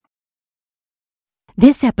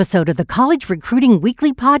This episode of the College Recruiting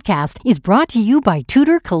Weekly podcast is brought to you by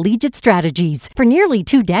Tudor Collegiate Strategies. For nearly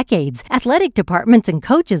 2 decades, athletic departments and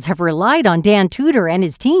coaches have relied on Dan Tudor and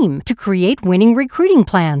his team to create winning recruiting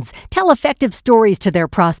plans, tell effective stories to their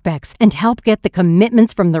prospects, and help get the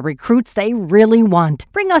commitments from the recruits they really want.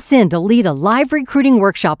 Bring us in to lead a live recruiting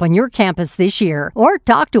workshop on your campus this year, or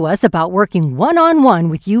talk to us about working one-on-one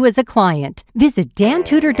with you as a client. Visit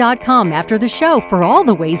dantudor.com after the show for all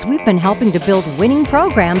the ways we've been helping to build winning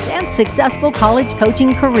programs and successful college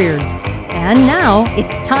coaching careers. And now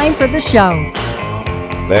it's time for the show.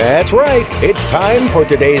 That's right. It's time for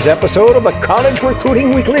today's episode of the College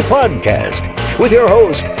Recruiting Weekly podcast with your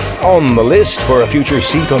host, on the list for a future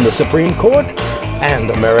seat on the Supreme Court,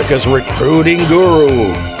 and America's recruiting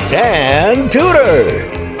guru, Dan Tudor.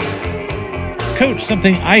 Coach,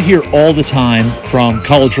 something I hear all the time from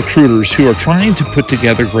college recruiters who are trying to put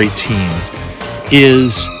together great teams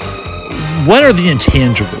is, what are the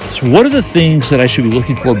intangibles? What are the things that I should be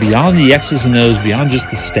looking for beyond the X's and O's, beyond just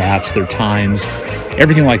the stats, their times,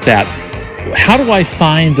 everything like that? How do I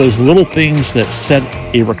find those little things that set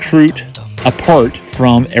a recruit apart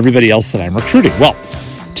from everybody else that I'm recruiting? Well,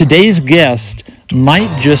 today's guest might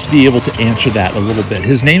just be able to answer that a little bit.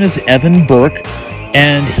 His name is Evan Burke,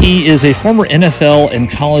 and he is a former NFL and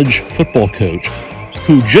college football coach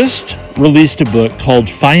who just released a book called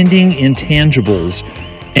Finding Intangibles.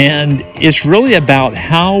 And it's really about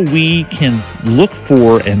how we can look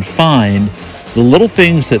for and find the little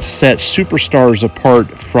things that set superstars apart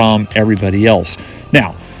from everybody else.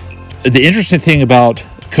 Now, the interesting thing about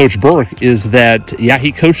Coach Burke is that,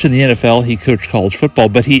 he coached in the NFL, he coached college football,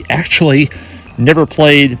 but he actually never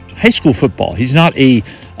played high school football. He's not a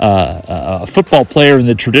football player in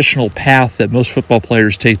the traditional path that most football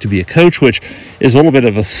players take to be a coach, which is a little bit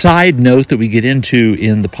of a side note that we get into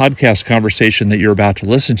in the podcast conversation that you're about to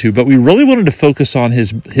listen to. But we really wanted to focus on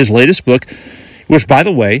his latest book, which, by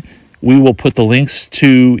the way, we will put the links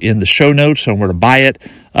to in the show notes on where to buy it.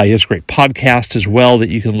 He has a great podcast as well that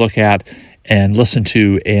you can look at and listen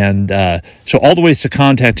to. And so all the ways to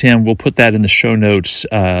contact him, we'll put that in the show notes.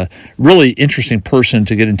 Really interesting person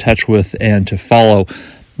to get in touch with and to follow.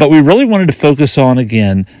 But we really wanted to focus on,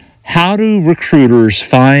 again, how do recruiters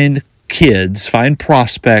find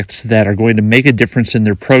prospects that are going to make a difference in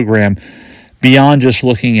their program beyond just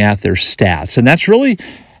looking at their stats. And that's really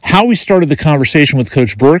how we started the conversation with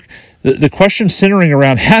Coach Burke. The question centering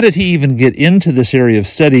around how did he even get into this area of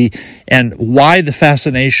study and why the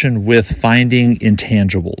fascination with finding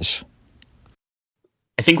intangibles.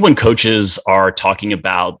 I think when coaches are talking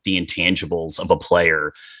about the intangibles of a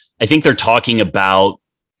player, I think they're talking about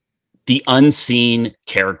the unseen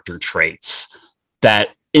character traits that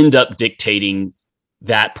end up dictating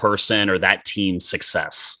that person or that team's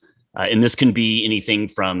success. And this can be anything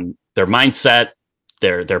from their mindset,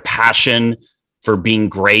 their passion for being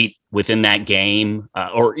great within that game,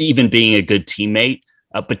 or even being a good teammate.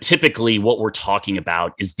 But typically what we're talking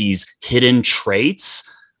about is these hidden traits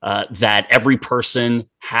that every person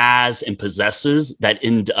has and possesses that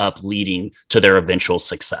end up leading to their eventual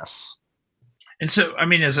success. And so, I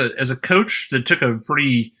mean, as a coach that took a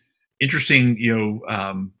pretty interesting,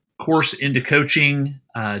 course into coaching,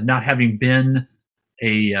 not having been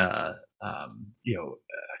a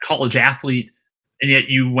college athlete, and yet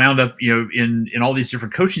you wound up, in all these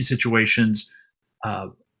different coaching situations.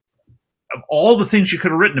 Of all the things you could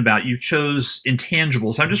have written about, you chose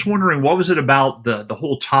intangibles. I'm just wondering, what was it about the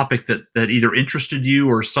whole topic that either interested you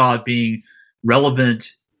or saw it being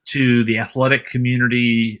relevant to the athletic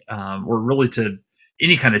community, or really to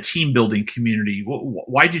any kind of team building community?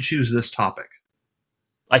 Why did you choose this topic?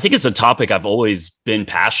 I think it's a topic I've always been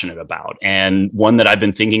passionate about, and one that I've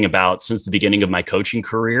been thinking about since the beginning of my coaching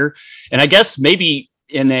career. And I guess maybe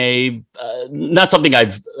in a, not something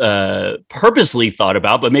I've purposely thought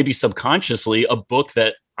about, but maybe subconsciously, a book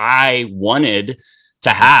that I wanted to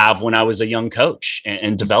have when I was a young coach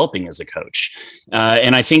and developing as a coach.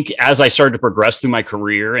 And I think as I started to progress through my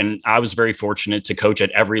career, and I was very fortunate to coach at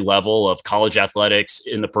every level of college athletics,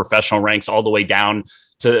 in the professional ranks, all the way down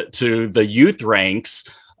to the youth ranks,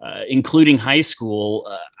 including high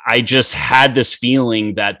school, I just had this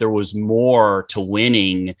feeling that there was more to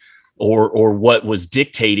winning or what was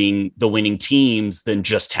dictating the winning teams than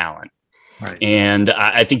just talent. Right. And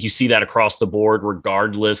I think you see that across the board,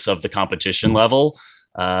 regardless of the competition level.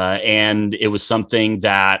 And it was something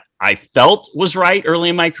that I felt was right early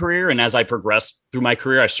in my career. And as I progressed through my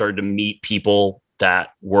career, I started to meet people that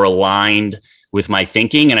were aligned with my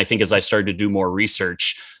thinking. And I think as I started to do more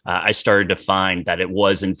research, I started to find that it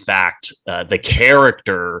was, in fact, the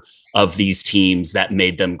character of these teams that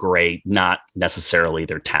made them great, not necessarily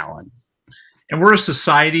their talent. And we're a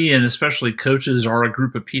society, and especially coaches are a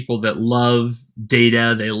group of people that love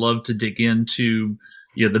data. They love to dig into,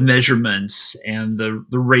 the measurements and the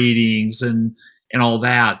ratings and all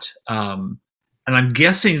that. And I'm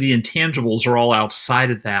guessing the intangibles are all outside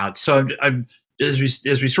of that. So as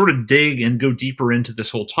we sort of dig and go deeper into this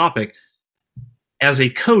whole topic, as a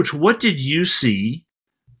coach, what did you see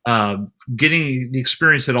getting the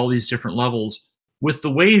experience at all these different levels with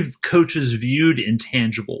the way coaches viewed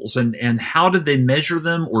intangibles, and how did they measure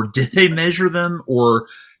them, or did they measure them, or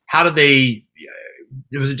how did they,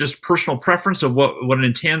 was it just personal preference of what an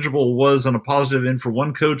intangible was on a positive end for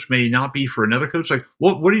one coach may not be for another coach? Like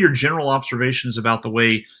what are your general observations about the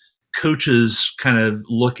way coaches kind of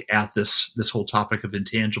look at this whole topic of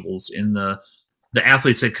intangibles in the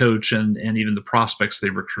athletes they coach and even the prospects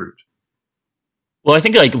they recruit? Well, I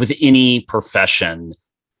think like with any profession,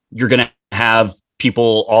 you're going to have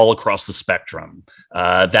people all across the spectrum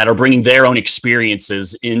that are bringing their own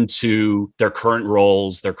experiences into their current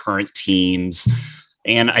roles, their current teams.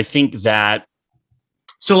 And I think that.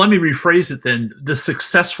 So let me rephrase it then. The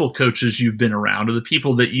successful coaches you've been around, or the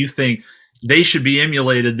people that you think they should be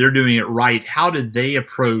emulated, they're doing it right, how did they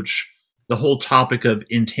approach the whole topic of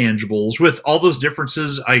intangibles with all those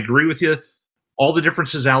differences? I agree with you. All the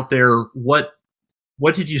differences out there, what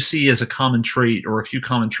did you see as a common trait, or a few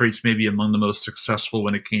common traits maybe among the most successful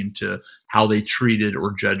when it came to how they treated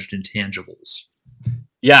or judged intangibles?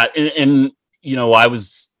 Yeah. And I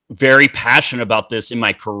was very passionate about this in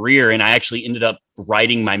my career, and I actually ended up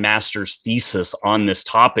writing my master's thesis on this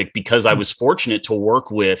topic because I was fortunate to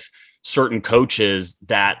work with certain coaches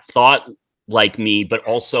that thought like me, but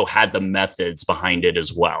also had the methods behind it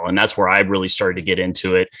as well. And that's where I really started to get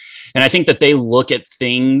into it. And I think that they look at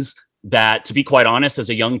things that, to be quite honest, as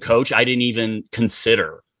a young coach, I didn't even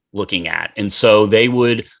consider looking at. And so they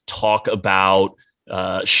would talk about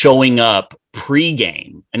showing up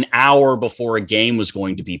pregame, an hour before a game was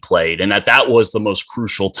going to be played, and that was the most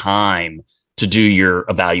crucial time to do your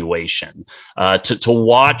evaluation, to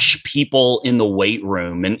watch people in the weight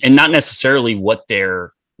room, and not necessarily what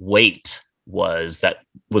their weight was that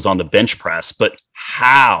was on the bench press, but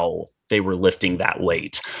how they were lifting that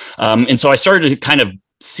weight. And so I started to kind of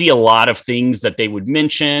see a lot of things that they would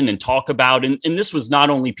mention and talk about. And this was not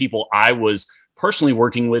only people I was personally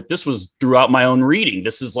working with, this was throughout my own reading.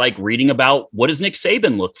 This is like reading about what does Nick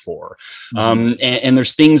Saban look for? Mm-hmm. And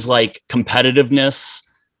there's things like competitiveness,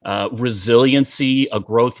 resiliency, a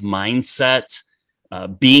growth mindset,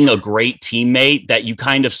 being a great teammate, that you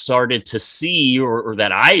kind of started to see, or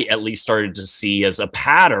that I at least started to see as a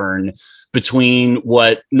pattern between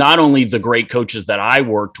what not only the great coaches that I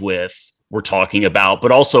worked with were talking about,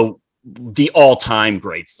 but also the all-time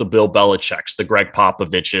greats, the Bill Belichick's, the Greg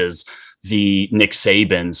Popovich's, the Nick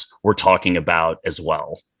Sabans were talking about as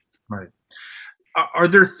well. Right. Are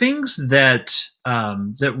there things that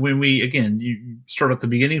when we, again, you start at the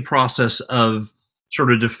beginning process of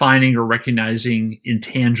sort of defining or recognizing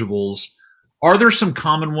intangibles, are there some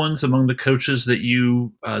common ones among the coaches that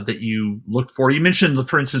you look for? You mentioned,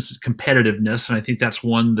 for instance, competitiveness, and I think that's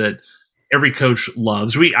one that every coach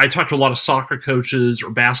loves. I talk to a lot of soccer coaches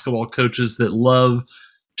or basketball coaches that love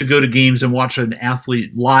to go to games and watch an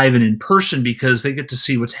athlete live and in person because they get to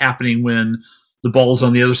see what's happening when the ball's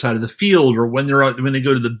on the other side of the field, or when they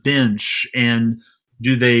go to the bench, and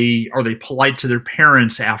are they polite to their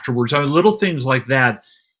parents afterwards? I mean, little things like that.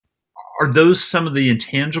 Are those some of the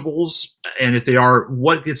intangibles? And if they are,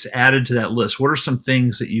 what gets added to that list? What are some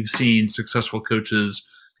things that you've seen successful coaches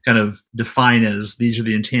kind of define as these are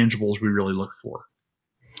the intangibles we really look for?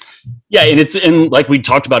 Yeah, and like we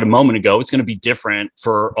talked about a moment ago, it's going to be different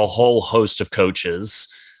for a whole host of coaches.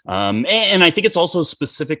 And I think it's also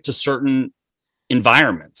specific to certain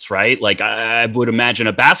environments, right? Like I would imagine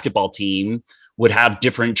a basketball team would have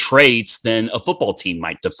different traits than a football team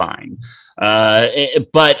might define.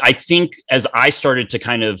 But I think as I started to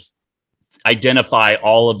kind of identify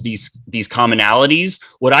all of these commonalities,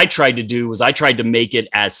 what I tried to do was I tried to make it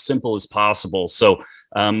as simple as possible. So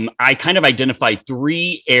I kind of identified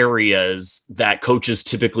 3 areas that coaches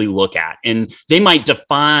typically look at, and they might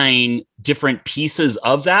define different pieces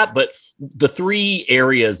of that. But the 3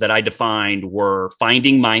 areas that I defined were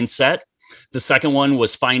finding mindset. The second one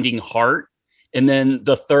was finding heart. And then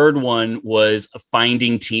the third one was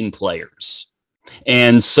finding team players.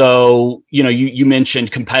 And so, you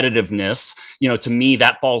mentioned competitiveness, to me,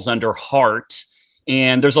 that falls under heart.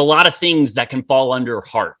 And there's a lot of things that can fall under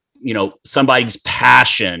heart. Somebody's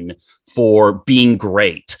passion for being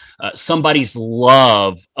great, somebody's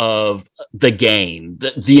love of the game,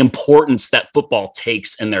 the importance that football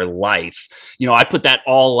takes in their life. I put that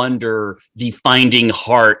all under the finding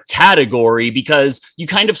heart category because you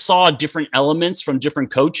kind of saw different elements from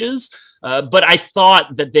different coaches. But I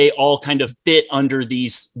thought that they all kind of fit under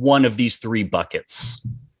one of these three buckets.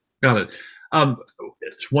 Got it.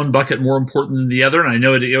 Is one bucket more important than the other? And I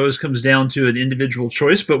know it always comes down to an individual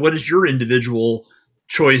choice, but what is your individual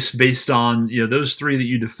choice based on those three that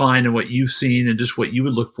you define and what you've seen and just what you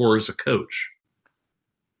would look for as a coach?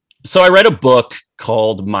 So I read a book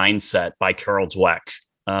called Mindset by Carol Dweck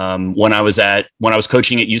when I was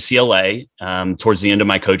coaching at UCLA towards the end of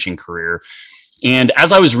my coaching career. And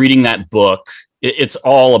as I was reading that book, it's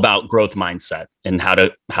all about growth mindset and how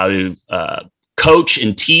to coach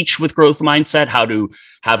and teach with growth mindset, how to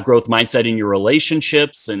have growth mindset in your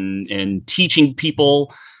relationships and teaching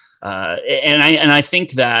people. And I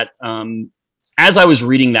think that as I was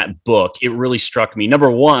reading that book, it really struck me. Number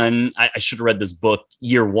one, I should have read this book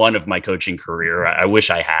year one of my coaching career. I wish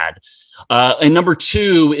I had. And number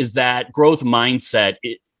two is that growth mindset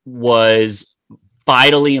was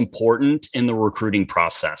vitally important in the recruiting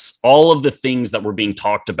process. All of the things that were being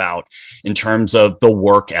talked about in terms of the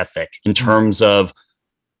work ethic, in terms of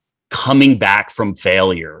coming back from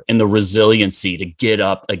failure and the resiliency to get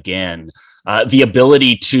up again, the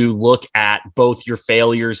ability to look at both your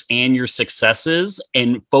failures and your successes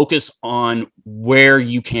and focus on where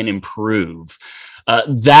you can improve.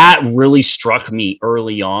 That really struck me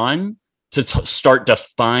early on to start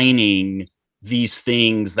defining these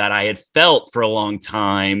things that I had felt for a long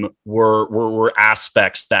time were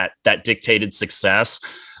aspects that dictated success.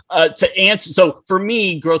 To answer, so for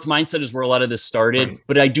me, growth mindset is where a lot of this started, right.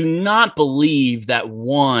 But I do not believe that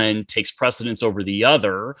one takes precedence over the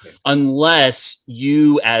other unless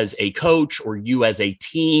you as a coach or you as a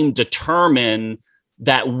team determine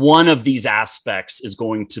that one of these aspects is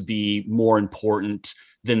going to be more important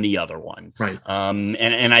than the other one. Right.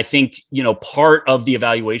 And I think, part of the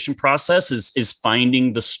evaluation process is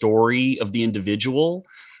finding the story of the individual.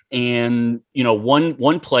 And,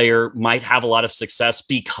 one player might have a lot of success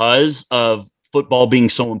because of football being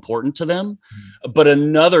so important to them, but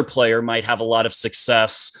another player might have a lot of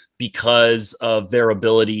success because of their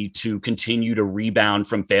ability to continue to rebound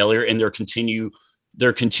from failure and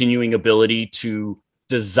their continuing ability to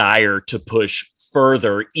desire to push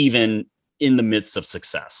further, even in the midst of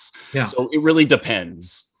success. Yeah. So it really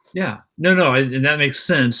depends. Yeah, no, and that makes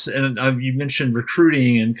sense. And you mentioned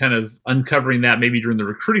recruiting and kind of uncovering that maybe during the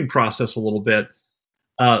recruiting process a little bit.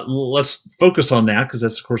 Let's focus on that because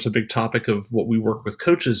that's, of course, a big topic of what we work with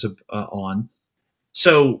coaches on.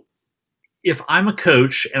 So if I'm a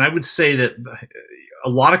coach, and I would say that a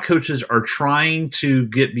lot of coaches are trying to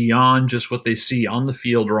get beyond just what they see on the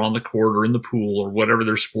field or on the court or in the pool or whatever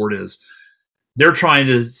their sport is. They're trying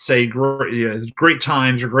to say great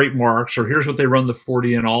times or great marks, or here's what they run the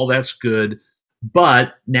 40 and all that's good.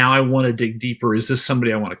 But now I want to dig deeper. Is this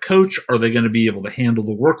somebody I want to coach? Are they going to be able to handle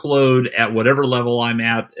the workload at whatever level I'm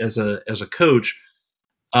at as a coach?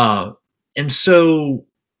 And so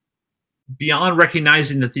beyond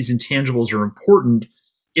recognizing that these intangibles are important,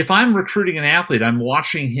 if I'm recruiting an athlete, I'm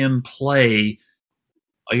watching him play.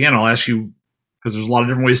 Again, I'll ask you, because there's a lot of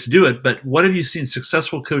different ways to do it, but what have you seen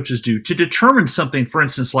successful coaches do to determine something, for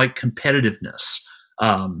instance, like competitiveness?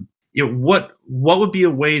 What would be a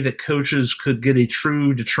way that coaches could get a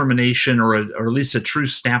true determination or at least a true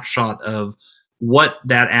snapshot of what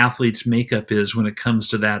that athlete's makeup is when it comes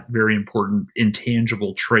to that very important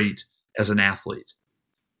intangible trait as an athlete?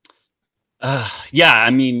 Yeah, I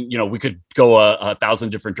mean, we could go a thousand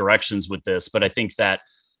different directions with this, but I think that,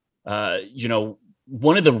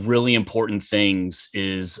 one of the really important things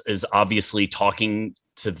is obviously talking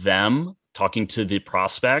to the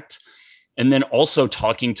prospect, and then also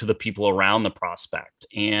talking to the people around the prospect.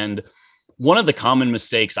 And one of the common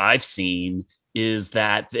mistakes I've seen is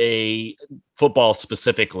that football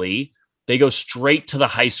specifically, they go straight to the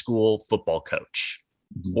high school football coach,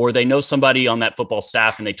 or they know somebody on that football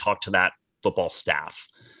staff and they talk to that football staff.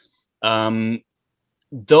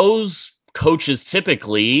 Those coaches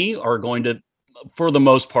typically are going to, for the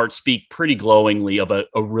most part, speak pretty glowingly of a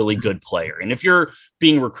really good player. And if you're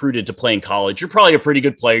being recruited to play in college, you're probably a pretty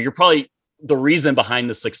good player. You're probably the reason behind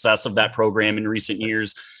the success of that program in recent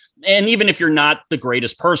years. And even if you're not the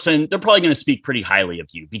greatest person, they're probably going to speak pretty highly of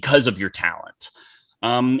you because of your talent.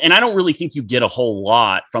 And I don't really think you get a whole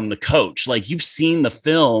lot from the coach. Like, you've seen the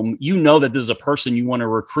film, that this is a person you want to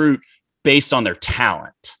recruit based on their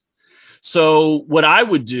talent. So what I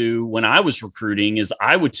would do when I was recruiting is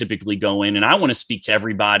I would typically go in and I want to speak to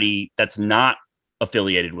everybody that's not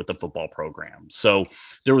affiliated with the football program. So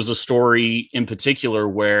there was a story in particular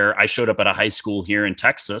where I showed up at a high school here in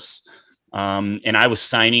Texas, and I was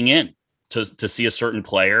signing in to see a certain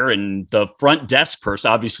player, and the front desk person,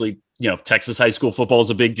 obviously, Texas high school football is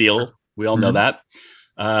a big deal. We all know that.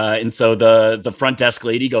 And so the front desk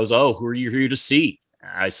lady goes, "Oh, who are you here to see?"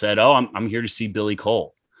 I said, "Oh, I'm here to see Billy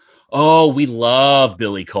Cole." "Oh, we love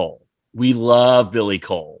Billy Cole. We love Billy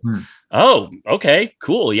Cole." "Oh, okay,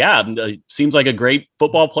 cool. Yeah. Seems like a great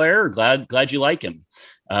football player. Glad you like him."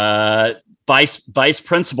 Vice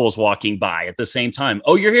principal's walking by at the same time.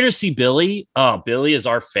 "Oh, you're here to see Billy? Oh, Billy is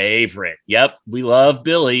our favorite. Yep. We love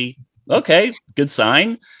Billy." Okay. Good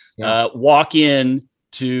sign. Yeah. Walk in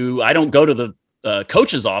to, I don't go to the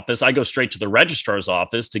coach's office. I go straight to the registrar's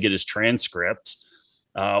office to get his transcript.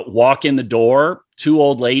 Walk in the door, 2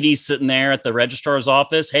 old ladies sitting there at the registrar's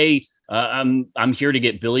office. "Hey, I'm here to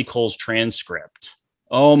get Billy Cole's transcript."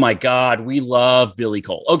 "Oh my God, we love Billy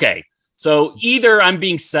Cole." Okay. So either I'm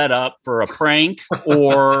being set up for a prank,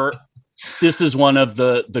 or this is one of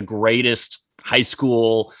the greatest high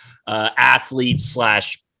school athletes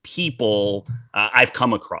 / people I've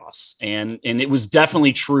come across. And it was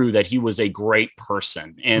definitely true that he was a great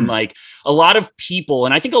person. And like a lot of people,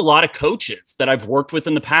 and I think a lot of coaches that I've worked with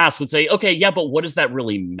in the past would say, "Okay, yeah, but what does that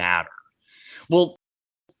really matter?" Well,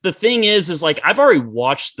 the thing is like, I've already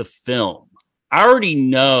watched the film. I already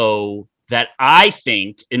know that I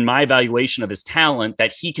think in my evaluation of his talent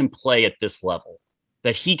that he can play at this level,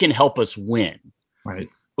 that he can help us win. Right.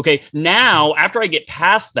 Okay. Now, after I get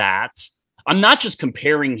past that, I'm not just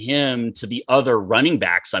comparing him to the other running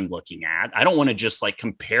backs I'm looking at. I don't want to just like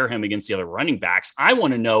compare him against the other running backs. I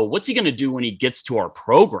want to know, what's he going to do when he gets to our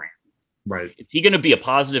program? Right. Is he going to be a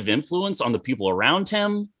positive influence on the people around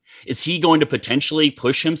him? Is he going to potentially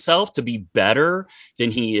push himself to be better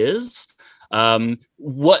than he is?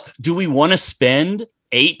 What do we want to spend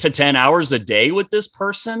 8 to 10 hours a day with this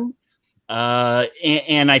person?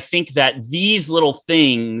 And I think that these little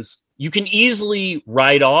things you can easily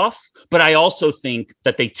write off, but I also think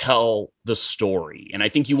that they tell the story. And I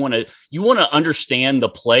think you want to understand the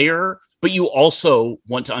player, but you also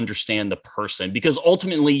want to understand the person, because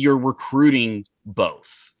ultimately you're recruiting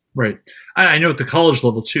both. Right. I know at the college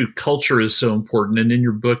level too, culture is so important. And in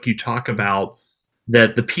your book, you talk about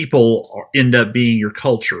that the people end up being your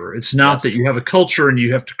culture. It's not that you have a culture and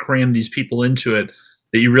you have to cram these people into it,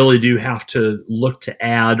 that you really do have to look to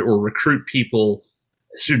add or recruit people,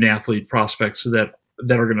 student athlete prospects that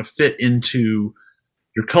are going to fit into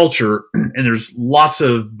your culture. And there's lots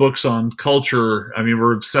of books on culture. I mean,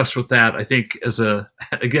 we're obsessed with that. I think as a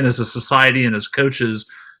society and as coaches,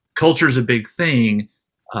 culture is a big thing.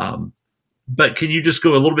 But can you just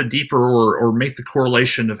go a little bit deeper or make the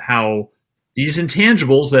correlation of how these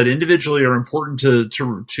intangibles that individually are important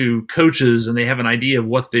to coaches, and they have an idea of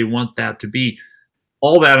what they want that to be,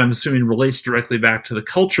 all that I'm assuming relates directly back to the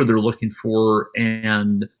culture they're looking for.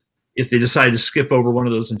 And if they decide to skip over one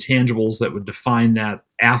of those intangibles that would define that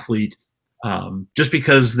athlete, just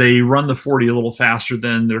because they run the 40 a little faster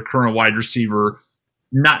than their current wide receiver,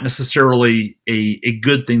 not necessarily a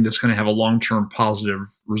good thing that's going to have a long-term positive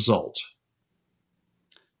result.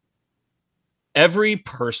 Every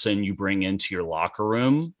person you bring into your locker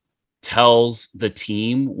room tells the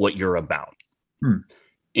team what you're about.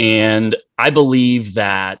 And I believe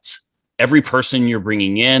that every person you're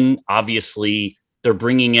bringing in, obviously, they're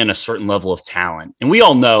bringing in a certain level of talent. And we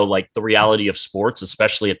all know, like, the reality of sports,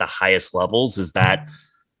 especially at the highest levels, is that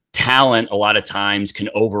talent a lot of times can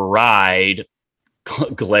override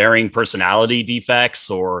glaring personality defects,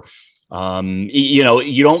 or, you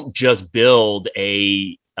don't just build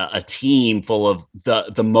a team full of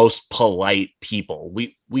the most polite people.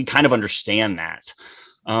 We kind of understand that.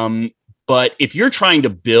 But if you're trying to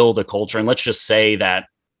build a culture, and let's just say that,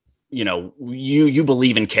 you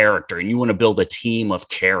believe in character and you want to build a team of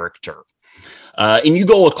character, and you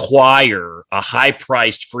go acquire a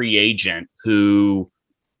high-priced free agent who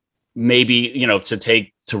maybe,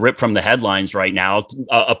 to rip from the headlines right now,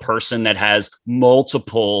 a person that has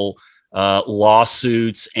multiple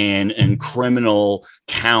lawsuits and criminal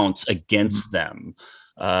counts against them.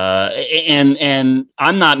 And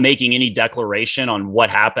I'm not making any declaration on what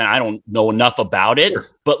happened. I don't know enough about it,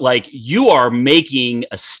 but like, you are making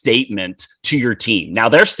a statement to your team. Now,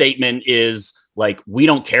 their statement is like, we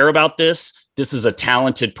don't care about this. This is a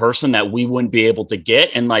talented person that we wouldn't be able to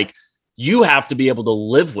get. And like, you have to be able to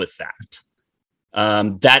live with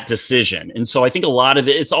that decision. And so I think a lot of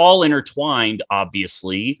it's all intertwined,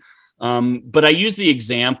 obviously. But I use the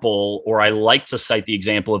example, or I like to cite the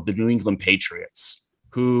example of the New England Patriots,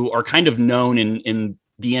 who are kind of known in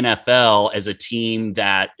the NFL as a team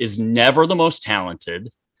that is never the most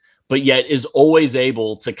talented, but yet is always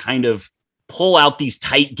able to kind of pull out these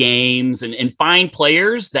tight games and find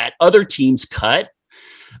players that other teams cut,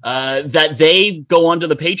 that they go on to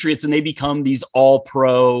the Patriots and they become these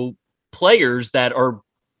all-pro players that are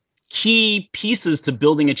key pieces to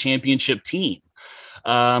building a championship team.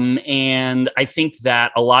 And I think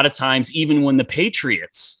that a lot of times, even when the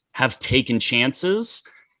Patriots have taken chances,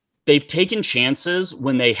 they've taken chances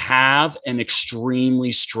when they have an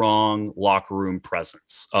extremely strong locker room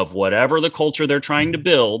presence of whatever the culture they're trying to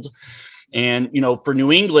build. And, for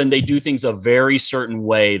New England, they do things a very certain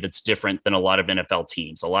way that's different than a lot of NFL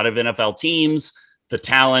teams. A lot of NFL teams, the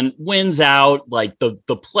talent wins out, like the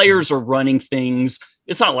players are running things.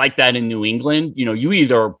 It's not like that in New England. You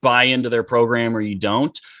either buy into their program or you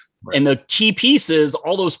don't. Right. And the key piece is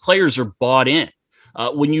all those players are bought in.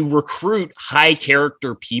 When you recruit high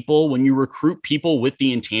character people, when you recruit people with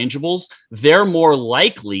the intangibles, they're more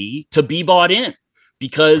likely to be bought in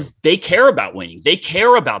because they care about winning. They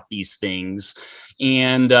care about these things.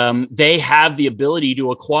 And they have the ability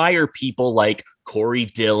to acquire people like Corey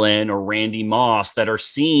Dillon or Randy Moss that are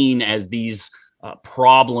seen as these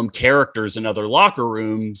problem characters in other locker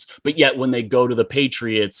rooms, but yet when they go to the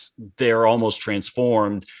Patriots, they're almost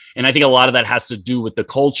transformed. And I think a lot of that has to do with the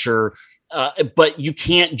culture. But you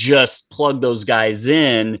can't just plug those guys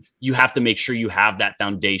in. You have to make sure you have that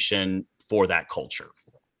foundation for that culture.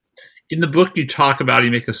 In the book, you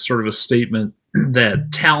make a sort of a statement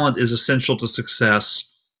that talent is essential to success,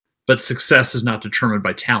 but success is not determined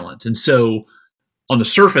by talent. And so on the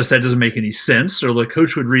surface, that doesn't make any sense. Or the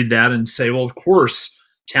coach would read that and say, well, of course,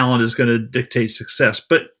 talent is going to dictate success.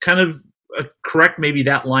 But kind of correct maybe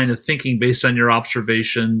that line of thinking based on your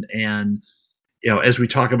observation. And, as we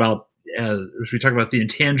talk about the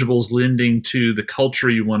intangibles lending to the culture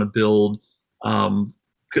you want to build,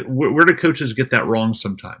 where do coaches get that wrong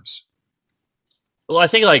sometimes? Well, I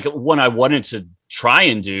think like what I wanted to try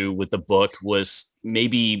and do with the book was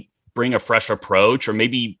maybe bring a fresh approach or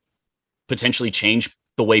maybe potentially change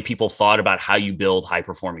the way people thought about how you build high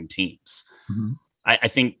performing teams. Mm-hmm. I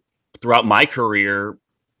think throughout my career,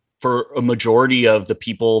 for a majority of the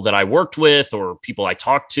people that I worked with or people I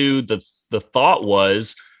talked to, the thought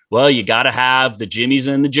was, well, you got to have the Jimmies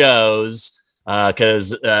and the Joes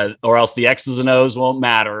because or else the X's and O's won't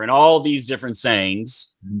matter, and all these different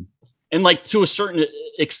sayings. Mm-hmm. And like to a certain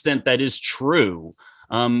extent, that is true.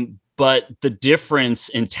 But the difference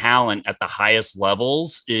in talent at the highest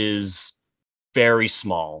levels is very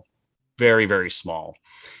small, very, very small.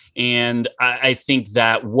 And I think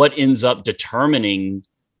that what ends up determining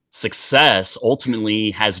success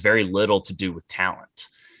ultimately has very little to do with talent.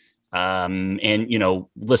 And,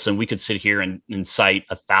 listen, we could sit here and cite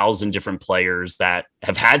 1,000 different players that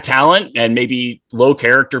have had talent and maybe low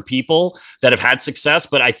character people that have had success.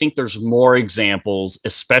 But I think there's more examples,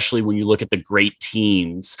 especially when you look at the great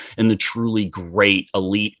teams and the truly great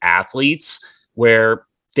elite athletes, where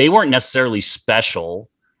they weren't necessarily special,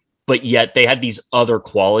 but yet they had these other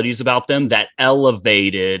qualities about them that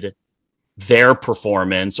elevated their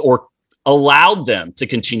performance or allowed them to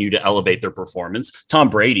continue to elevate their performance. Tom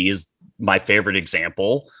Brady is my favorite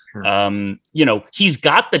example. Sure. He's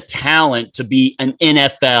got the talent to be an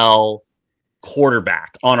NFL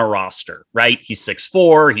quarterback on a roster, right? He's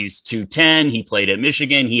 6'4", he's 210, he played at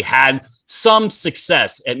Michigan. He had some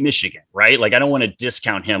success at Michigan, right? Like, I don't want to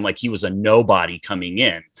discount him like he was a nobody coming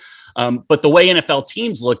in. But the way NFL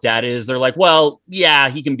teams looked at it is they're like, well, yeah,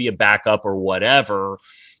 he can be a backup or whatever.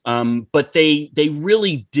 But they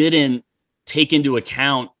really didn't take into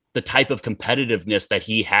account the type of competitiveness that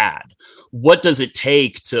he had. What does it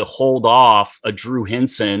take to hold off a Drew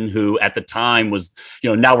Henson, who at the time was,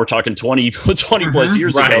 now we're talking 20 plus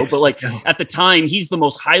years ago, but at the time, he's the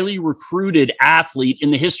most highly recruited athlete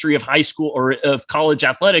in the history of high school or of college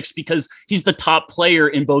athletics because he's the top player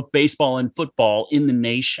in both baseball and football in the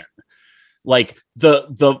nation. Like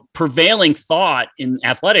the prevailing thought in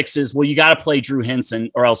athletics is, well, you got to play Drew Henson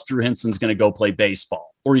or else Drew Henson's going to go play baseball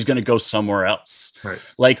or he's going to go somewhere else. Right.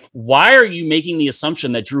 Like, why are you making the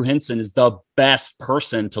assumption that Drew Henson is the best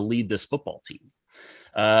person to lead this football team?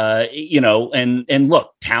 And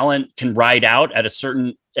look, talent can ride out at a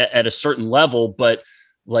certain level, but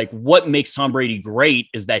like what makes Tom Brady great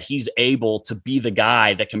is that he's able to be the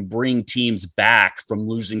guy that can bring teams back from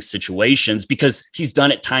losing situations because he's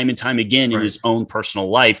done it time and time again in his own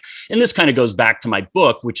personal life. And this kind of goes back to my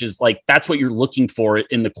book, which is like, that's what you're looking for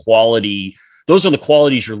in the quality. Those are the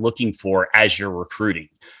qualities you're looking for as you're recruiting.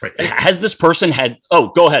 Right. Has this person had,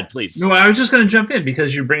 go ahead, please. No, I was just going to jump in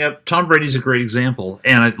because you bring up Tom Brady's a great example.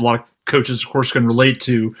 And a lot of coaches, of course, can relate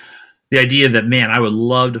to the idea that, man, I would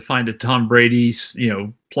love to find a Tom Brady,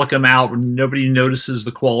 pluck him out when nobody notices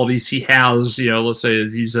the qualities he has. Let's say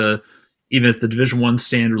he's even at the Division I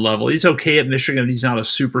standard level, he's okay at Michigan. He's not a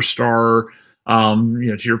superstar.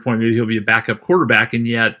 To your point, maybe he'll be a backup quarterback, and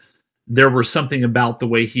yet there was something about the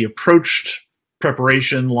way he approached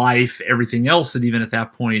preparation, life, everything else that even at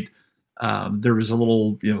that point, there was a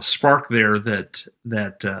little spark there that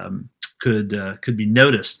could be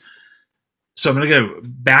noticed. So I'm going to go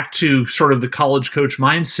back to sort of the college coach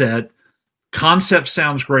mindset. Concept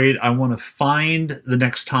sounds great. I want to find the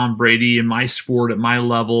next Tom Brady in my sport at my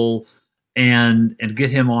level and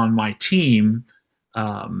get him on my team.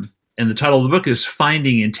 And the title of the book is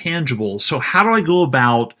Finding Intangibles. So how do I go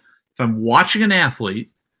about, if I'm watching an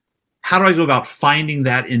athlete, how do I go about finding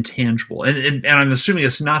that intangible? And I'm assuming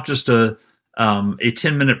it's not just a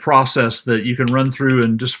 10-minute process that you can run through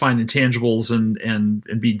and just find intangibles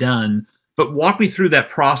and be done. But walk me through that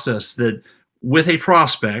process that with a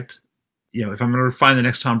prospect, if I'm going to find the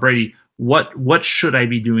next Tom Brady, what should I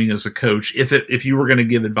be doing as a coach if you were going to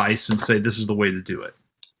give advice and say this is the way to do it?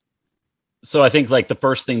 So I think like the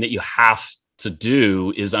first thing that you have to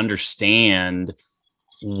do is understand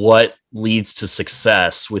what leads to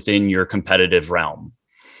success within your competitive realm.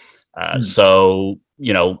 So,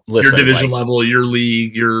 listen, your division level, your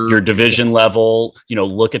league, your division level,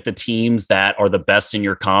 look at the teams that are the best in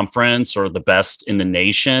your conference or the best in the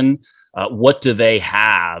nation. What do they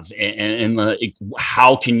have? And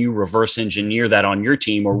how can you reverse engineer that on your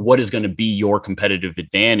team? Or what is going to be your competitive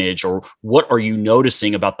advantage? Or what are you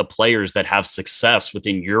noticing about the players that have success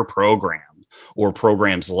within your program or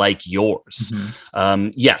programs like yours?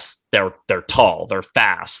 Yes, they're tall, they're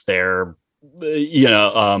fast, they're, you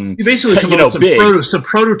basically come up with some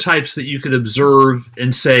prototypes that you could observe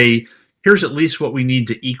and say, here's at least what we need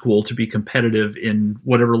to equal to be competitive in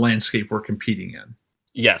whatever landscape we're competing in.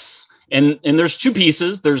 Yes. And there's two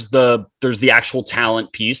pieces. There's the actual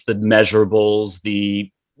talent piece, the measurables,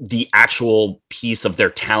 the actual piece of their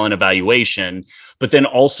talent evaluation, but then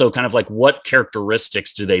also kind of like what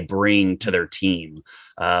characteristics do they bring to their team?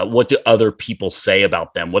 What do other people say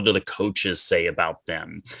about them? What do the coaches say about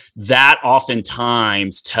them? That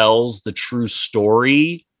oftentimes tells the true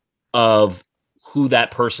story of who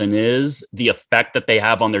that person is, the effect that they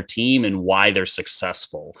have on their team, and why they're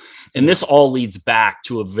successful. And this all leads back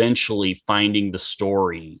to eventually finding the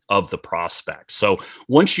story of the prospect. So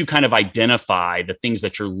once you kind of identify the things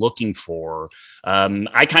that you're looking for,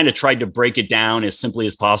 I kind of tried to break it down as simply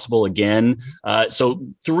as possible again. So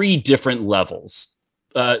 3 different levels.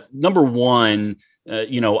 Number one,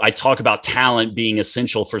 I talk about talent being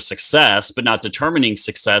essential for success, but not determining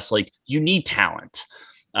success. Like, you need talent.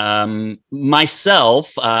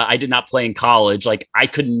 Myself, I did not play in college. Like, I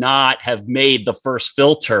could not have made the first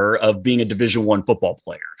filter of being a Division I football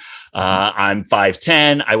player. I'm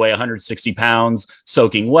 5'10", I weigh 160 pounds,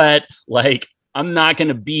 soaking wet. Like, I'm not going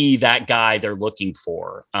to be that guy they're looking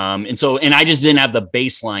for. And I just didn't have the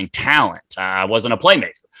baseline talent. I wasn't a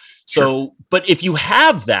playmaker. So, but if you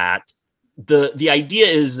have that, the idea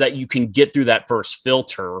is that you can get through that first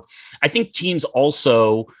filter. I think teams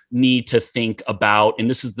also need to think about, and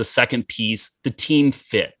this is the second piece, the team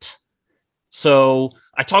fit. So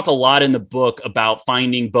I talk a lot in the book about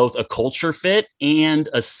finding both a culture fit and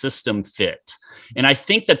a system fit. And I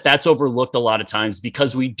think that that's overlooked a lot of times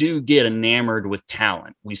because we do get enamored with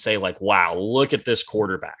talent. We say like, wow, look at this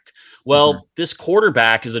quarterback. Well, this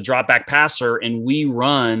quarterback is a drop back passer and we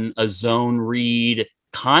run a zone read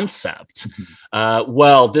concept.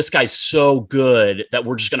 Well, this guy's so good that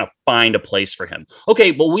we're just going to find a place for him.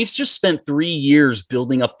 Okay, well, we've just spent 3 years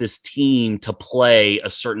building up this team to play a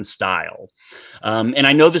certain style. And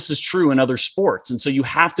I know this is true in other sports. And so you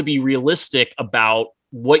have to be realistic about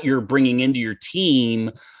what you're bringing into your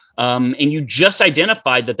team. And you just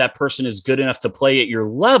identified that person is good enough to play at your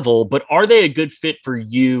level, but are they a good fit for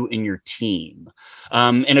you and your team?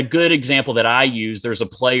 And a good example that I use, there's a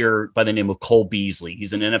player by the name of Cole Beasley.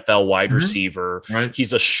 He's an NFL wide receiver. Right.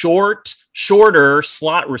 He's a shorter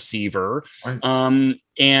slot receiver. Right.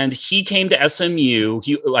 And he came to SMU.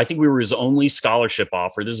 I think we were his only scholarship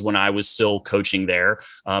offer. This is when I was still coaching there,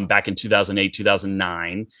 back in 2008,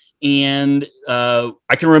 2009. And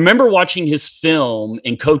I can remember watching his film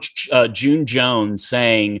and Coach June Jones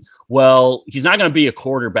saying, well, he's not going to be a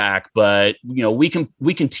quarterback, but we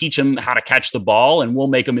can teach him how to catch the ball and we'll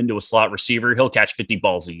make him into a slot receiver. He'll catch 50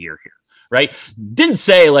 balls a year here. Right. Didn't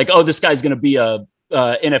say like, oh, this guy's going to be a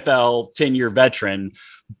NFL 10-year veteran.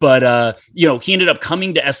 But, he ended up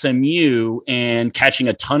coming to SMU and catching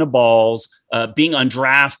a ton of balls, being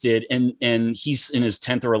undrafted, and he's in his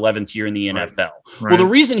 10th or 11th year in the NFL. Right. Well, the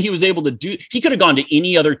reason he was able to he could have gone to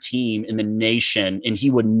any other team in the nation and he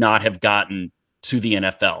would not have gotten to the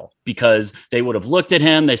NFL because they would have looked at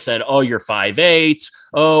him. They said, oh, you're 5'8".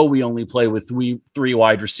 Oh, we only play with three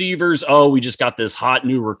wide receivers. Oh, we just got this hot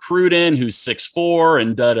new recruit in who's 6'4"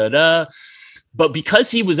 and da-da-da. But because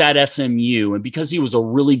he was at SMU and because he was a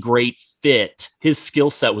really great fit, his skill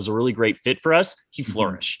set was a really great fit for us, he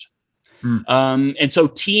flourished. Mm-hmm. And so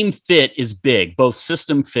team fit is big, both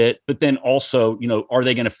system fit, but then also, are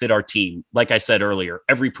they going to fit our team? Like I said earlier,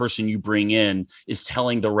 every person you bring in is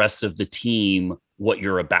telling the rest of the team what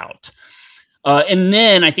you're about. And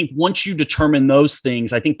then I think once you determine those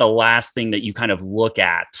things, I think the last thing that you kind of look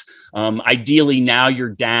at, ideally now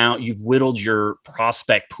you've whittled your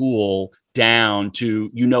prospect pool down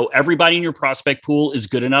to, everybody in your prospect pool is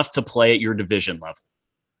good enough to play at your division level,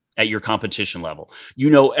 at your competition level.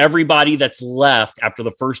 Everybody that's left after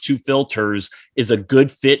the first two filters is a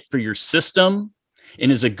good fit for your system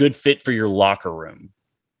and is a good fit for your locker room.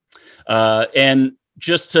 And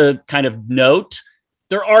just to kind of note,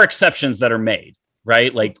 there are exceptions that are made,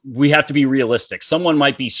 right? Like we have to be realistic. Someone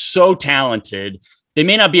might be so talented. They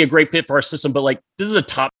may not be a great fit for our system, but like this is a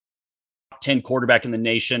top 10 quarterback in the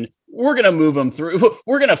nation. We're going to move him through.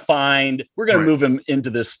 We're going to move him into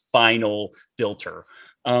this final filter.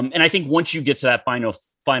 And I think once you get to that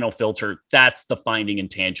final filter, that's the finding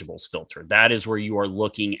intangibles filter. That is where you are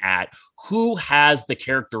looking at who has the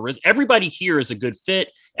characteristics. Everybody here is a good fit.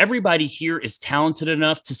 Everybody here is talented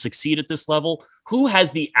enough to succeed at this level. Who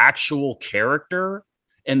has the actual character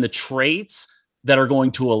and the traits that are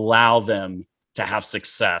going to allow them to have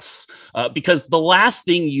success? Because the last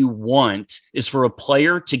thing you want is for a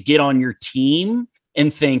player to get on your team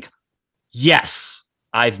and think, yes,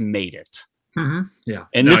 I've made it. Mm-hmm. Yeah.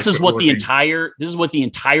 And this is what the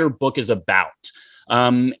entire book is about.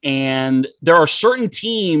 And there are certain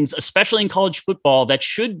teams, especially in college football, that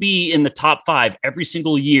should be in the top 5 every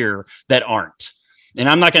single year that aren't. And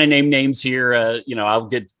I'm not going to name names here. I'll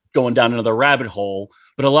get going down another rabbit hole.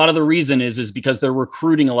 But a lot of the reason is because they're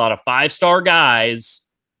recruiting a lot of 5-star guys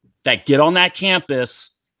that get on that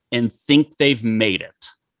campus and think they've made it.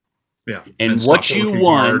 Yeah. And what you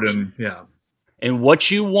want. And what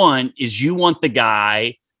you want is the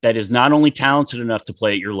guy that is not only talented enough to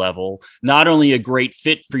play at your level, not only a great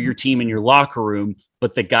fit for your team in your locker room,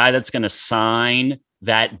 but the guy that's going to sign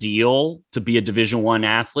that deal to be a Division I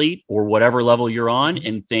athlete or whatever level you're on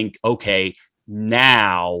and think, okay,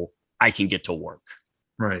 now I can get to work.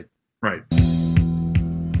 Right.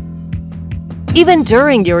 Even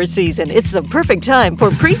during your season, it's the perfect time for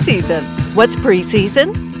preseason. What's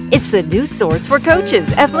preseason? It's the news source for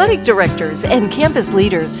coaches, athletic directors, and campus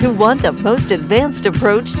leaders who want the most advanced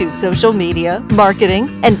approach to social media,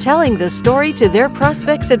 marketing, and telling the story to their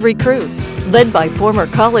prospects and recruits. Led by former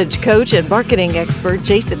college coach and marketing expert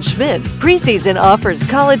Jason Schmidt, Preseason offers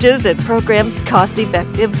colleges and programs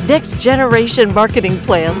cost-effective, next-generation marketing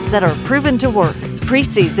plans that are proven to work.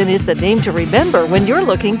 Preseason is the name to remember when you're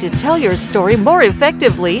looking to tell your story more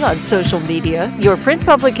effectively on social media, your print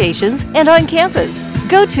publications, and on campus.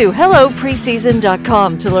 Go to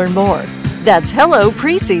HelloPreseason.com to learn more. That's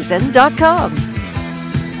HelloPreseason.com.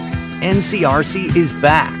 NCRC is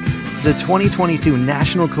back. The 2022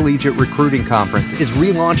 National Collegiate Recruiting Conference is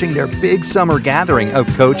relaunching their big summer gathering of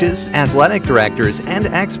coaches, athletic directors, and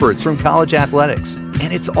experts from college athletics.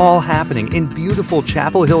 And it's all happening in beautiful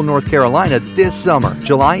Chapel Hill, North Carolina this summer,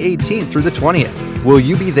 July 18th through the 20th. Will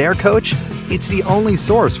you be there, Coach? It's the only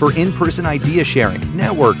source for in-person idea sharing,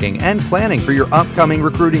 networking, and planning for your upcoming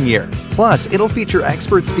recruiting year. Plus, it'll feature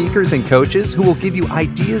expert speakers and coaches who will give you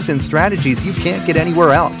ideas and strategies you can't get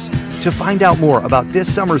anywhere else. To find out more about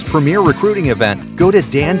this summer's premier recruiting event, go to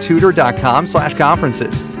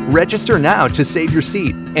dantudor.com/conferences. Register now to save your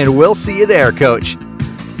seat, and we'll see you there, Coach.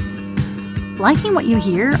 Liking what you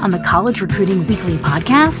hear on the College Recruiting Weekly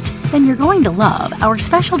podcast? Then you're going to love our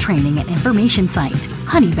special training and information site,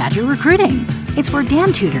 Honey Badger Recruiting. It's where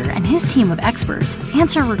Dan Tudor and his team of experts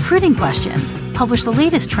answer recruiting questions, publish the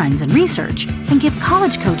latest trends and research, and give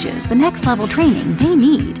college coaches the next level training they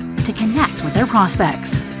need to connect with their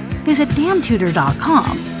prospects. Visit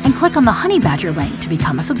dantudor.com and click on the Honey Badger link to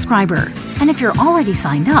become a subscriber. And if you're already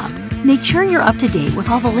signed up, make sure you're up to date with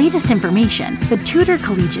all the latest information the Tudor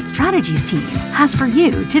Collegiate Strategies team has for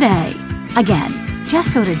you today. Again,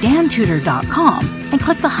 just go to dantudor.com and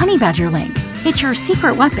click the Honey Badger link. It's your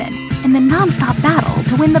secret weapon in the nonstop battle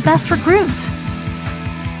to win the best recruits.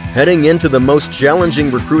 Heading into the most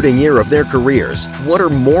challenging recruiting year of their careers, what are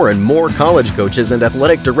more and more college coaches and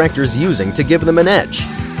athletic directors using to give them an edge?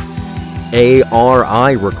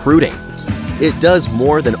 ARI Recruiting. It does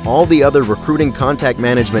more than all the other recruiting contact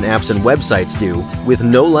management apps and websites do, with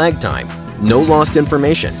no lag time, no lost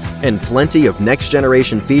information, and plenty of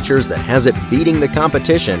next-generation features that has it beating the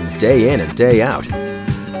competition day in and day out.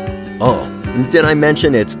 Oh, did I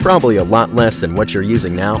mention it's probably a lot less than what you're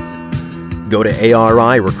using now? Go to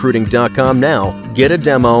arirecruiting.com now, get a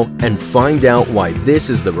demo, and find out why this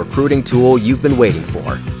is the recruiting tool you've been waiting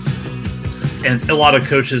for. And a lot of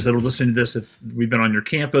coaches that are listening to this, if we've been on your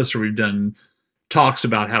campus or we've done talks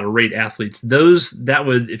about how to rate athletes,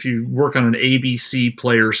 if you work on an ABC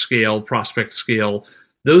player scale, prospect scale,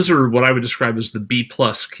 those are what I would describe as the B+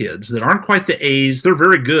 kids that aren't quite the A's. They're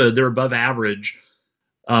very good. They're above average.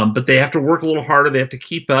 But they have to work a little harder. They have to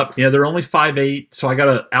keep up. They're only 5'8", so I got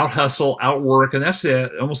to out-hustle, outwork, and that's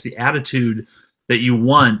almost the attitude that you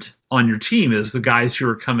want on your team is the guys who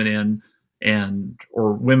are coming in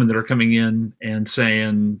or women that are coming in and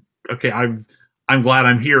saying, okay, I'm glad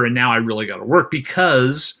I'm here, and now I really got to work,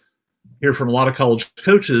 because I hear from a lot of college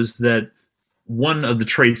coaches that one of the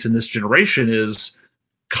traits in this generation is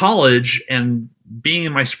college, and being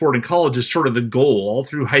in my sport in college is sort of the goal all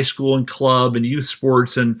through high school and club and youth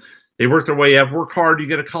sports. And they work their way up, work hard, you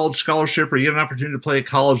get a college scholarship or you get an opportunity to play at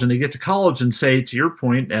college, and they get to college and say, to your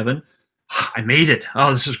point, Evan, I made it.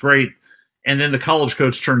 Oh, this is great. And then the college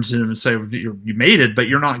coach turns to them and say, you made it, but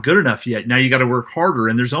you're not good enough yet. Now you got to work harder.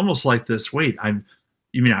 And there's almost like this, wait, I'm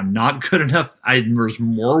not good enough? There's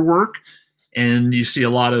more work. And you see a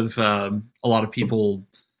lot of people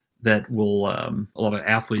that will, a lot of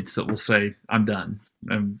athletes that will say, I'm done.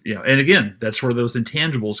 And again, that's where those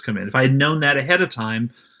intangibles come in. If I had known that ahead of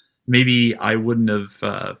time, maybe I wouldn't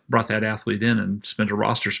have brought that athlete in and spent a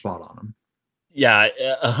roster spot on them. Yeah,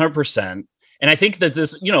 100%. And I think that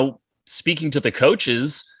this, speaking to the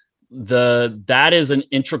coaches, that is an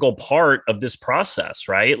integral part of this process,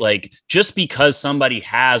 right? Like, just because somebody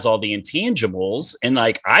has all the intangibles, and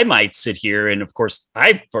like I might sit here and of course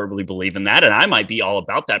I firmly believe in that, and I might be all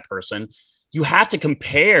about that person. You have to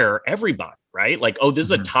compare everybody, right? Like, oh, this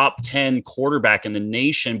is a top 10 quarterback in the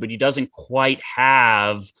nation, but he doesn't quite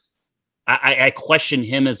have, I question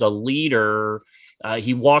him as a leader.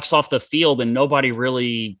 He walks off the field and nobody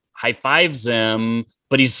really high fives him,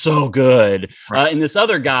 but he's so good. Right. And this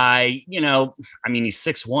other guy, he's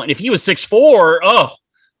 6'1". If he was 6'4", oh,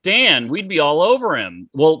 Dan, we'd be all over him.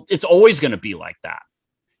 Well, it's always going to be like that.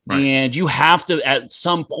 Right. And you have to, at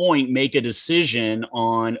some point, make a decision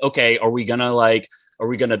on, okay, are we going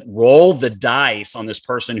to roll the dice on this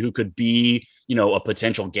person who could be, a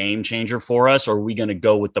potential game changer for us? Or are we going to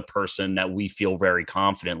go with the person that we feel very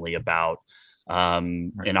confidently about? Right.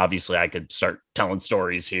 And obviously I could start telling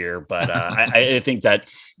stories here, but I think that,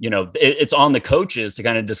 it's on the coaches to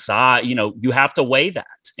kind of decide, you have to weigh that,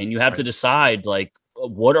 and you have to decide, like,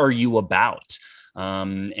 what are you about?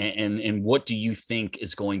 And what do you think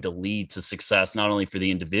is going to lead to success, not only for the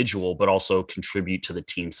individual, but also contribute to the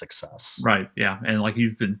team success? Right. Yeah. And like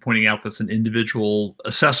you've been pointing out, that's an individual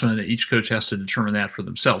assessment, and each coach has to determine that for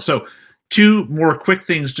themselves. So two more quick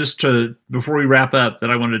things before we wrap up that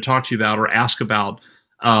I wanted to talk to you about or ask about.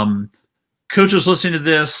 Coaches listening to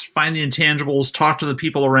this, find the intangibles, talk to the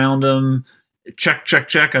people around them, check.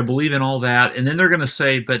 I believe in all that. And then they're going to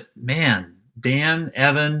say, but man, Dan,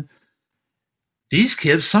 Evan, these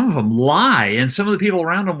kids, some of them lie, and some of the people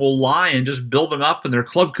around them will lie and just build them up. And their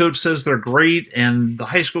club coach says they're great, and the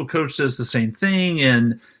high school coach says the same thing.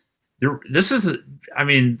 And this is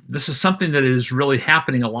something that is really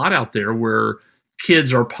happening a lot out there, where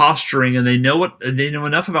kids are posturing and they know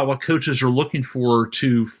enough about what coaches are looking for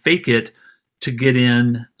to fake it to get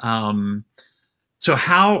in. So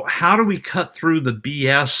how do we cut through the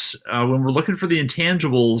BS when we're looking for the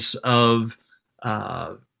intangibles of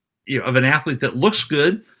an athlete that looks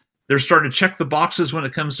good? They're starting to check the boxes when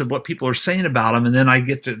it comes to what people are saying about them, and then they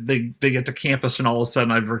get to campus, and all of a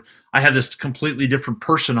sudden I have this completely different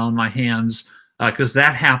person on my hands, because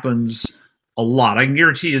that happens a lot. I can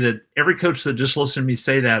guarantee you that every coach that just listened to me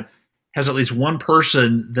say that has at least one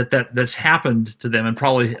person that's happened to them, and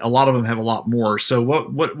probably a lot of them have a lot more. So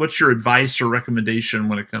what's your advice or recommendation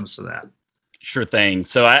when it comes to that? Sure thing.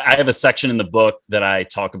 So I have a section in the book that I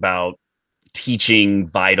talk about teaching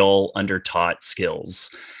vital undertaught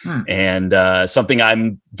skills, and something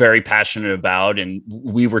I'm very passionate about. And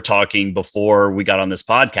we were talking before we got on this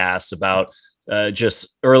podcast about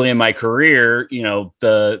just early in my career,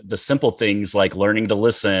 the simple things like learning to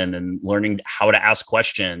listen and learning how to ask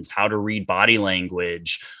questions, how to read body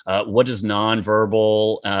language, what does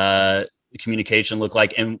nonverbal communication look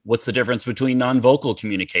like? And what's the difference between non-vocal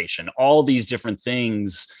communication? All these different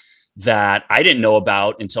things that I didn't know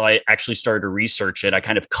about until I actually started to research it. I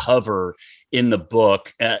kind of cover in the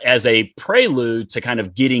book as a prelude to kind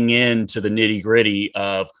of getting into the nitty gritty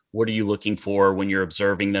of what are you looking for when you're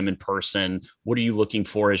observing them in person? What are you looking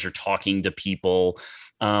for as you're talking to people?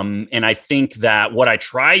 And I think that what I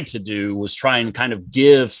tried to do was try and kind of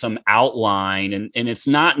give some outline, and it's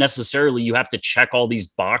not necessarily you have to check all these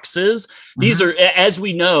boxes. These are, as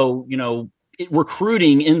we know,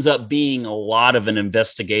 recruiting ends up being a lot of an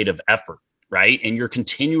investigative effort, right? And you're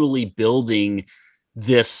continually building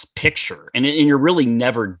this picture, and you're really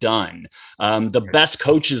never done. The best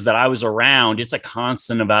coaches that I was around, it's a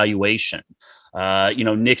constant evaluation.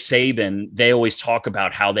 Nick Saban, they always talk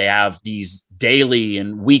about how they have these daily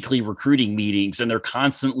and weekly recruiting meetings, and they're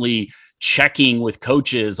constantly checking with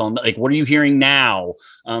coaches on like, what are you hearing now?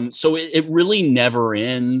 So it really never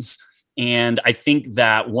ends. And I think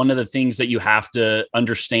that one of the things that you have to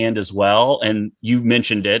understand as well, and you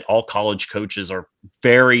mentioned it, all college coaches are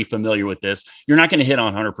very familiar with this. You're not going to hit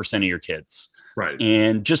on 100% of your kids. Right.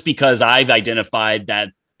 And just because I've identified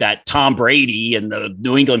that Tom Brady and the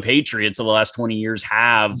New England Patriots of the last 20 years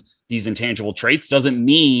have these intangible traits doesn't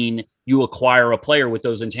mean you acquire a player with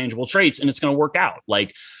those intangible traits and it's going to work out.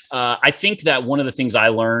 Like, I think that one of the things I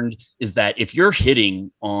learned is that if you're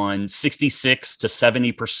hitting on 66 to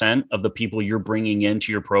 70% of the people you're bringing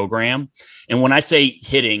into your program, and when I say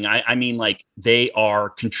hitting, I mean like they are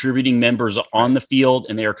contributing members on the field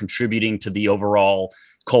and they are contributing to the overall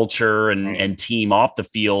culture and team off the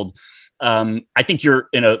field, I think you're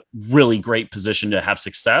in a really great position to have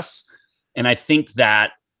success. And I think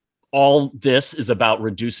that all this is about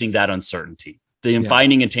reducing that uncertainty.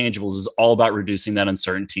 Finding intangibles is all about reducing that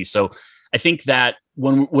uncertainty. So I think that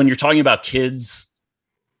when you're talking about kids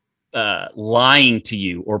lying to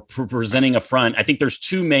you or presenting a front, I think there's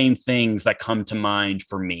two main things that come to mind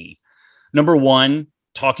for me. Number one,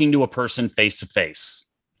 talking to a person face to face,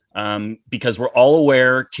 because we're all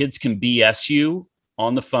aware kids can BS you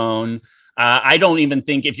on the phone. I don't even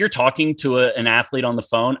think if you're talking to an athlete on the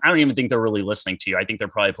phone, I don't even think they're really listening to you. I think they're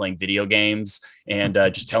probably playing video games and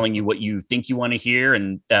just telling you what you think you want to hear.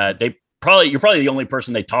 And you're probably the only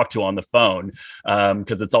person they talk to on the phone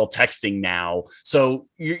because it's all texting now. So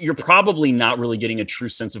you're probably not really getting a true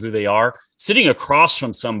sense of who they are. Sitting across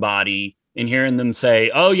from somebody and hearing them say,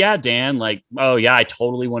 "Oh yeah, Dan, like, oh yeah, I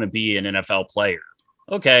totally want to be an NFL player."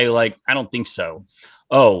 Okay, like, I don't think so.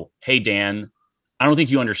 Oh, hey, Dan, I don't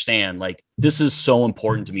think you understand. Like, this is so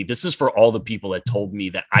important to me. This is for all the people that told me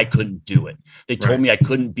that I couldn't do it. They told me I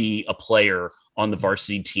couldn't be a player on the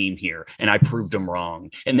varsity team here, and I proved them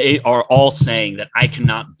wrong. And they are all saying that I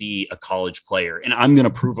cannot be a college player, and I'm going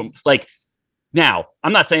to prove them. Like, now,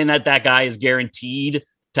 I'm not saying that guy is guaranteed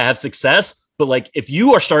to have success, but like, if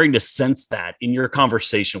you are starting to sense that in your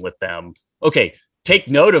conversation with them, okay, take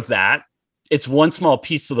note of that. It's one small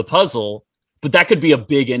piece of the puzzle, but that could be a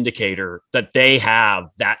big indicator that they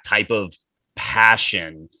have that type of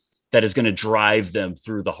passion that is going to drive them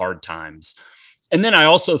through the hard times. And then I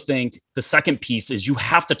also think the second piece is you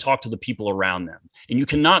have to talk to the people around them. And you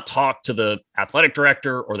cannot talk to the athletic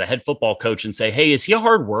director or the head football coach and say, "Hey, is he a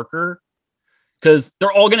hard worker?" Because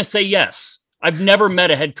they're all going to say yes. I've never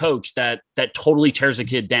met a head coach that totally tears a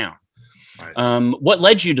kid down. Right. What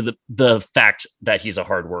led you to the fact that he's a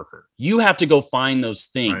hard worker? You have to go find those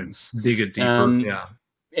things. Right. Dig it deeper.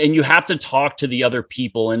 And you have to talk to the other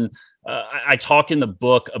people. And I talk in the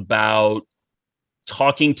book about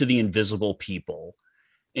talking to the invisible people,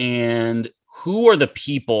 and who are the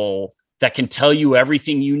people that can tell you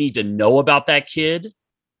everything you need to know about that kid,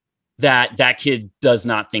 that kid does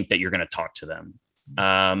not think that you're going to talk to them.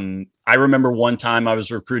 I remember one time I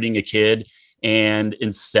was recruiting a kid, and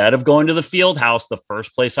instead of going to the field house, the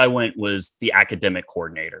first place I went was the academic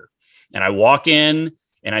coordinator. And I walk in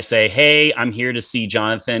and I say, "Hey, I'm here to see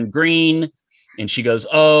Jonathan Green." And she goes,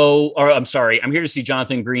 I'm here to see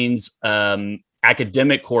Jonathan Green's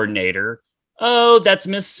academic coordinator. "Oh, that's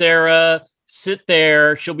Miss Sarah. Sit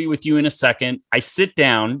there. She'll be with you in a second." I sit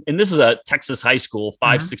down, and this is a Texas high school,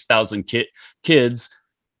 6,000 kids.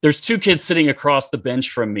 There's two kids sitting across the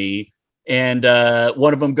bench from me. And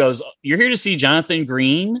one of them goes, "You're here to see Jonathan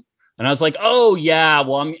Green?" And I was like, "Oh yeah,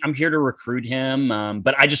 well, I'm here to recruit him.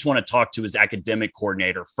 But I just want to talk to his academic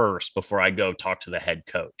coordinator first before I go talk to the head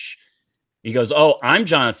coach." He goes, "Oh, I'm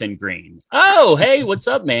Jonathan Green." "Oh, hey, what's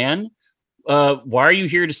up, man? Why are you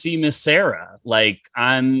here to see Miss Sarah? Like,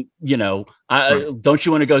 don't you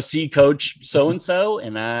want to go see Coach so-and-so?"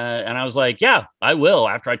 And I was like, "Yeah, I will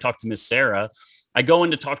after I talk to Miss Sarah." I go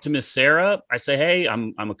in to talk to Miss Sarah. I say, hey,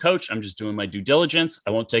 I'm a coach. I'm just doing my due diligence. I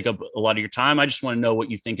won't take up a lot of your time. I just want to know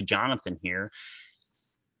what you think of Jonathan here.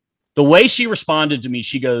 The way she responded to me,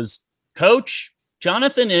 she goes, Coach,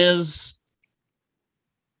 Jonathan is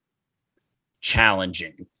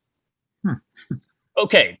challenging.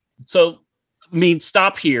 Okay, so,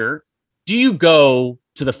 stop here. Do you go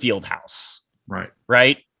to the field house?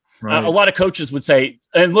 Right? A lot of coaches would say,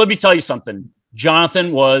 and let me tell you something,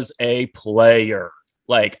 Jonathan was a player.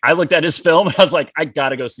 Like, I looked at his film and I was like, I got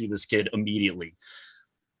to go see this kid immediately.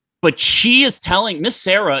 But Miss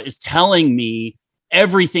Sarah is telling me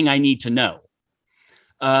everything I need to know.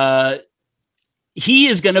 He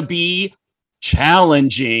is going to be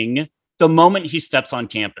challenging the moment he steps on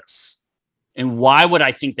campus. And why would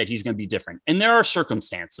I think that he's going to be different? And there are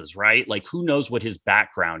circumstances, right? Like, who knows what his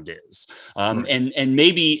background is? And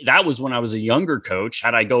maybe that was when I was a younger coach.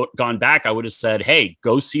 Had I gone back, I would have said, hey,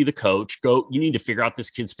 go see the coach. You need to figure out this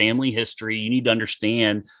kid's family history. You need to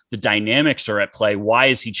understand the dynamics are at play. Why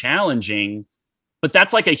is he challenging? But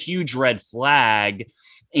that's like a huge red flag.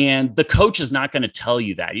 And the coach is not going to tell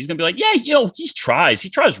you that. He's going to be like, yeah, he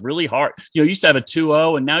tries really hard. He used to have a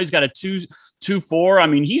 2.0 and now he's got a 2.4. I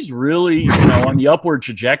mean, he's really, on the upward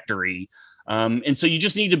trajectory. And so you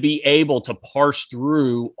just need to be able to parse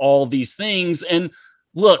through all these things. And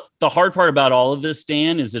look, the hard part about all of this,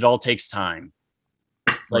 Dan, is it all takes time.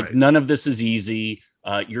 Like, none of this is easy.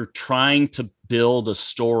 You're trying to build a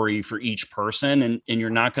story for each person, and you're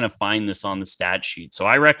not going to find this on the stat sheet. So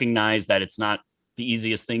I recognize that it's not the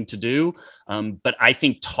easiest thing to do. But I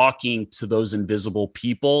think talking to those invisible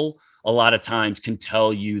people a lot of times can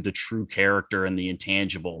tell you the true character and the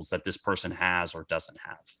intangibles that this person has or doesn't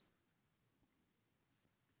have.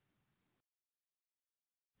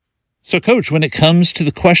 So, Coach, when it comes to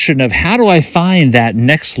the question of how do I find that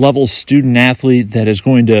next level student athlete that is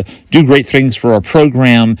going to do great things for our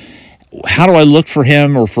program, how do I look for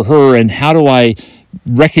him or for her, and how do I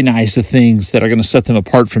recognize the things that are going to set them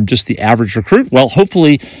apart from just the average recruit? Well,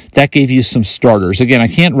 hopefully that gave you some starters. Again, I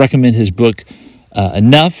can't recommend his book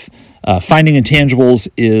enough. Finding Intangibles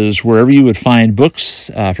is wherever you would find books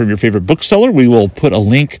from your favorite bookseller. We will put a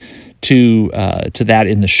link to that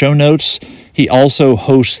in the show notes. He also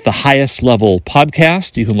hosts the Highest Level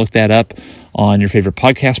podcast. You can look that up on your favorite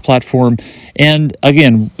podcast platform. And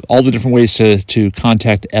again, all the different ways to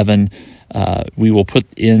contact Evan, we will put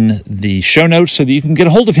in the show notes so that you can get a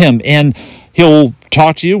hold of him. And he'll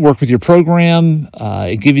talk to you, work with your program,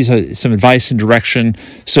 give you some advice and direction.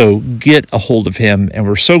 So get a hold of him. And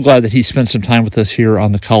we're so glad that he spent some time with us here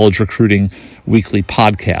on the College Recruiting Weekly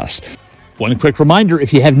podcast. One quick reminder,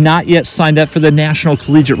 if you have not yet signed up for the National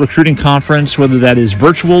Collegiate Recruiting Conference, whether that is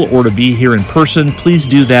virtual or to be here in person, please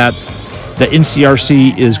do that. The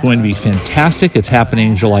NCRC is going to be fantastic. It's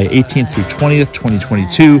happening July 18th through 20th,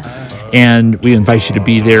 2022. And we invite you to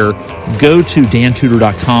be there. Go to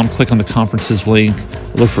dantudor.com, click on the conferences link,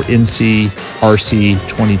 look for NCRC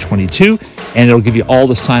 2022, and it'll give you all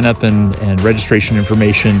the sign up and registration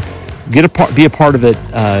information. Be a part of it.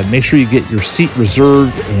 Make sure you get your seat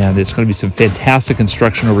reserved, and it's going to be some fantastic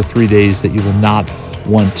instruction over 3 days that you will not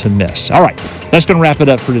want to miss. All right, that's going to wrap it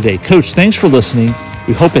up for today. Coach, thanks for listening.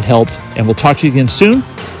 We hope it helped, and we'll talk to you again soon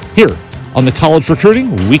here on the College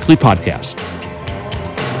Recruiting Weekly Podcast.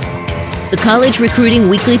 The College Recruiting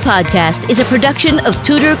Weekly Podcast is a production of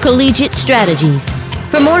Tudor Collegiate Strategies.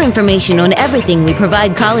 For more information on everything we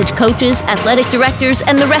provide college coaches, athletic directors,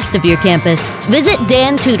 and the rest of your campus, visit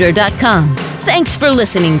dantudor.com. Thanks for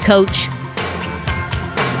listening, Coach.